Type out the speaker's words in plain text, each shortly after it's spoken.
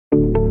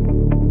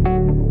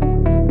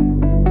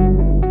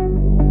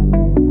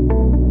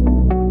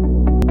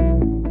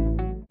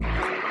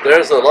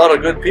There's a lot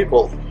of good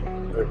people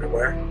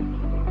everywhere.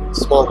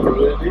 Small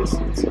communities.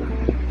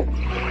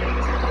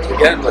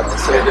 Again, like I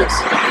say, there's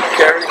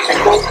caring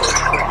people,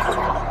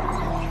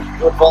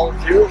 good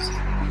volunteers.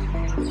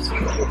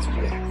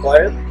 It's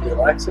quiet,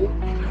 relaxing.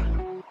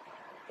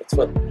 That's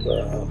what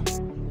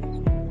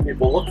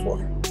people look for.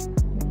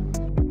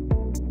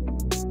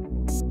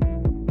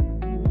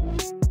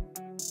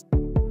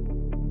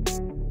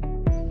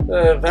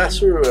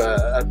 Vassar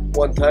at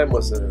one time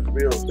was a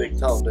real big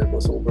town. There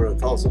was over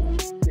 1,000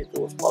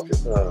 people with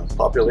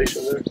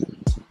population there.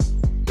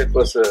 It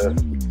was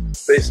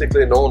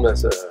basically known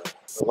as a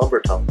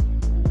lumber town,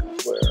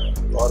 where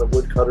a lot of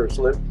woodcutters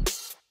lived.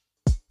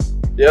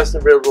 Yes, the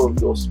railroad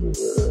goes through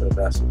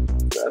Vassar.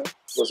 That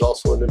was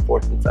also an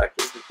important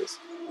factor because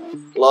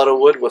a lot of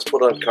wood was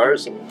put on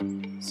cars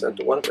and sent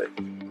to Winnipeg.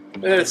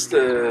 It's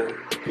the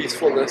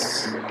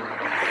peacefulness.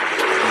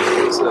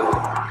 It's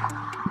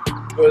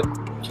good,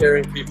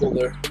 caring people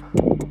there.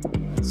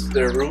 It's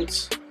their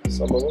roots,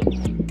 some of them.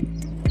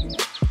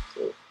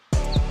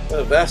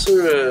 So,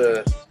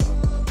 Vassar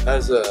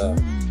has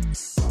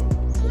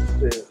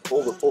they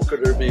hold a poker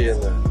derby in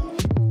the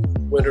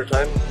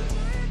wintertime.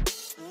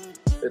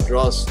 It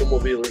draws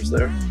snowmobilers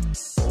there.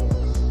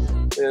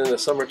 In the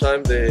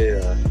summertime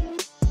they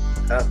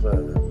have a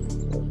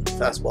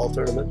fastball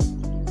tournament.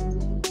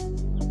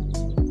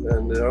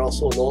 And they're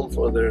also known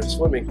for their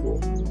swimming pool.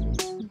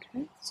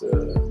 Okay. It's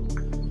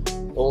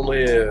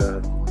only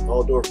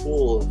outdoor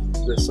pool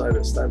this side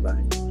of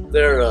Standby.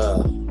 They're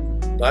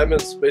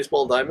diamonds,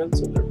 baseball diamonds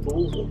in their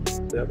pools.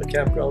 They have a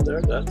campground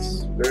there.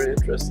 That's very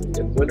interesting.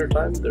 In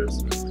wintertime,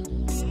 there's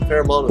a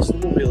fair amount of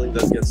snowmobiling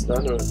that gets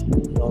done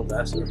around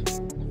Vassar.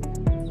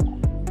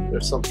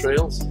 There's some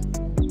trails.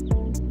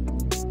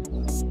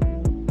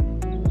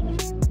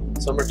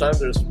 Summertime,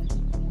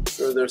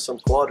 there's some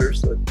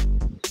quadders that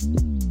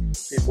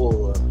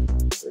people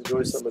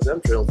enjoy some of them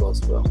trails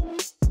as well.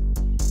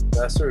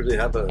 Vassar, they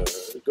have a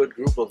good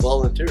group of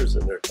volunteers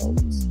in their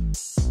towns.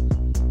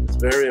 It's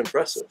very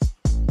impressive.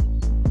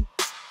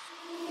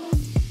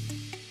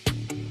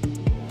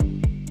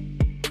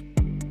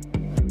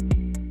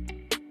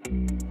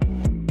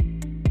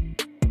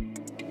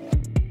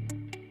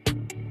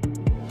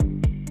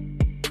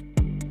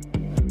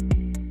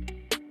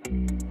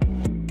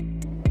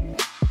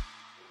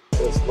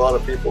 There's a lot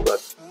of people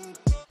that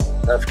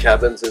have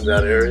cabins in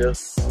that area.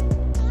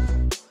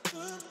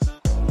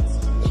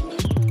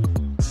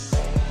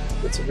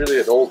 It's really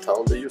an old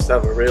town. They used to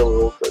have a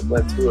railroad that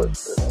went through it.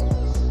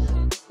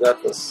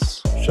 That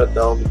was shut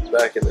down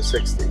back in the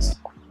 60s.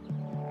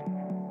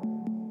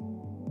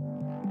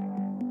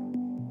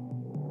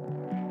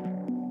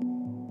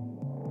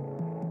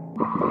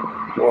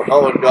 Well,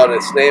 how it got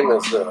its name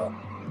is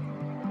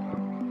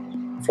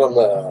from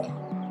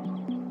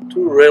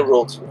two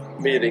railroads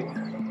meeting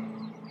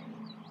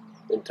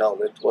in town.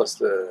 It was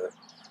the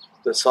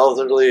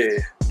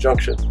southerly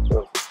junction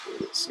of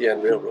the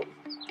CN Railroad.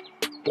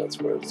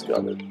 That's where it's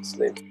got its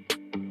name.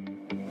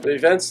 The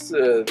events,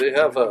 they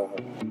have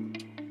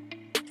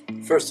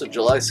 1st of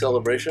July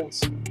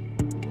celebrations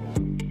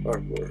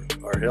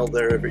are held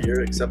there every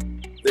year, except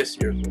this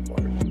year so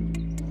far.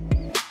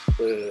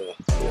 They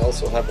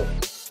also have a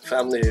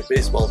family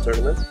baseball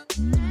tournament.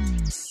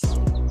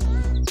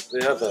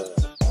 They have a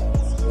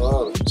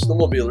lot of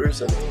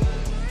snowmobilers and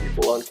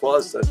people on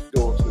quads that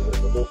go to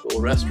the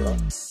local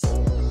restaurant.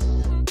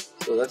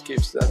 So that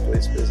keeps that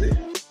place busy.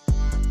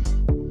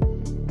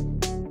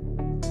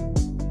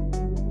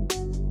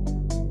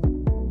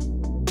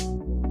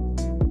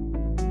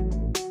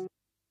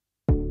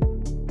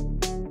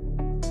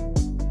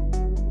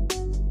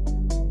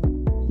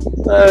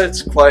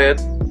 It's quiet,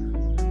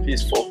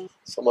 peaceful.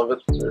 Some of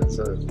it is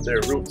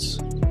their roots.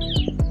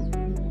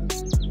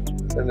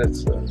 And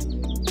it's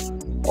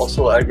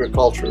also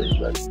agriculture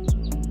that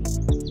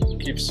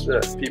keeps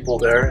people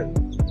there and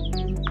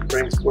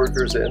brings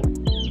workers in.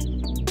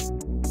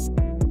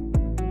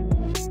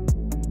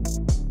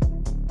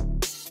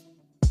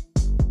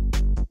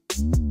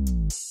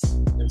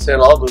 And St.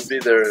 Labre would be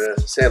their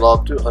St.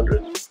 Labre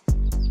 200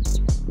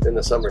 in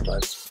the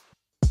summertime.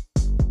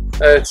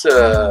 It's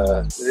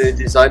they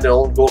design their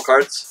own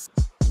go-karts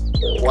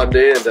one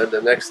day, and then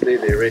the next day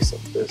they race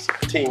them. There's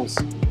teams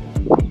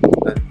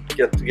that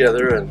get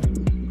together and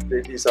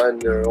they design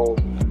their own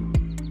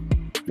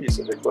piece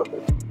of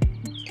equipment.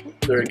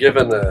 They're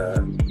given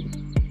a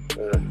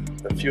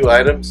few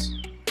items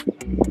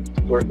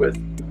to work with,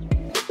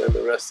 and then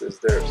the rest is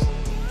theirs.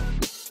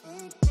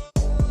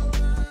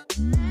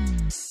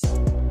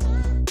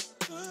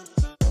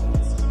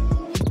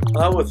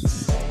 I would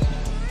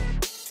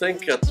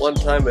think at one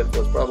time it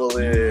was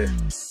probably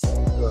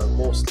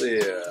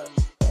mostly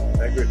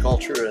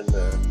agriculture and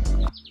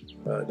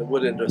the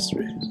wood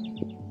industry.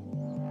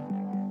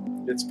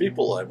 It's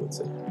people, I would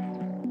say.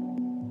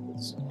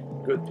 It's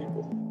good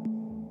people.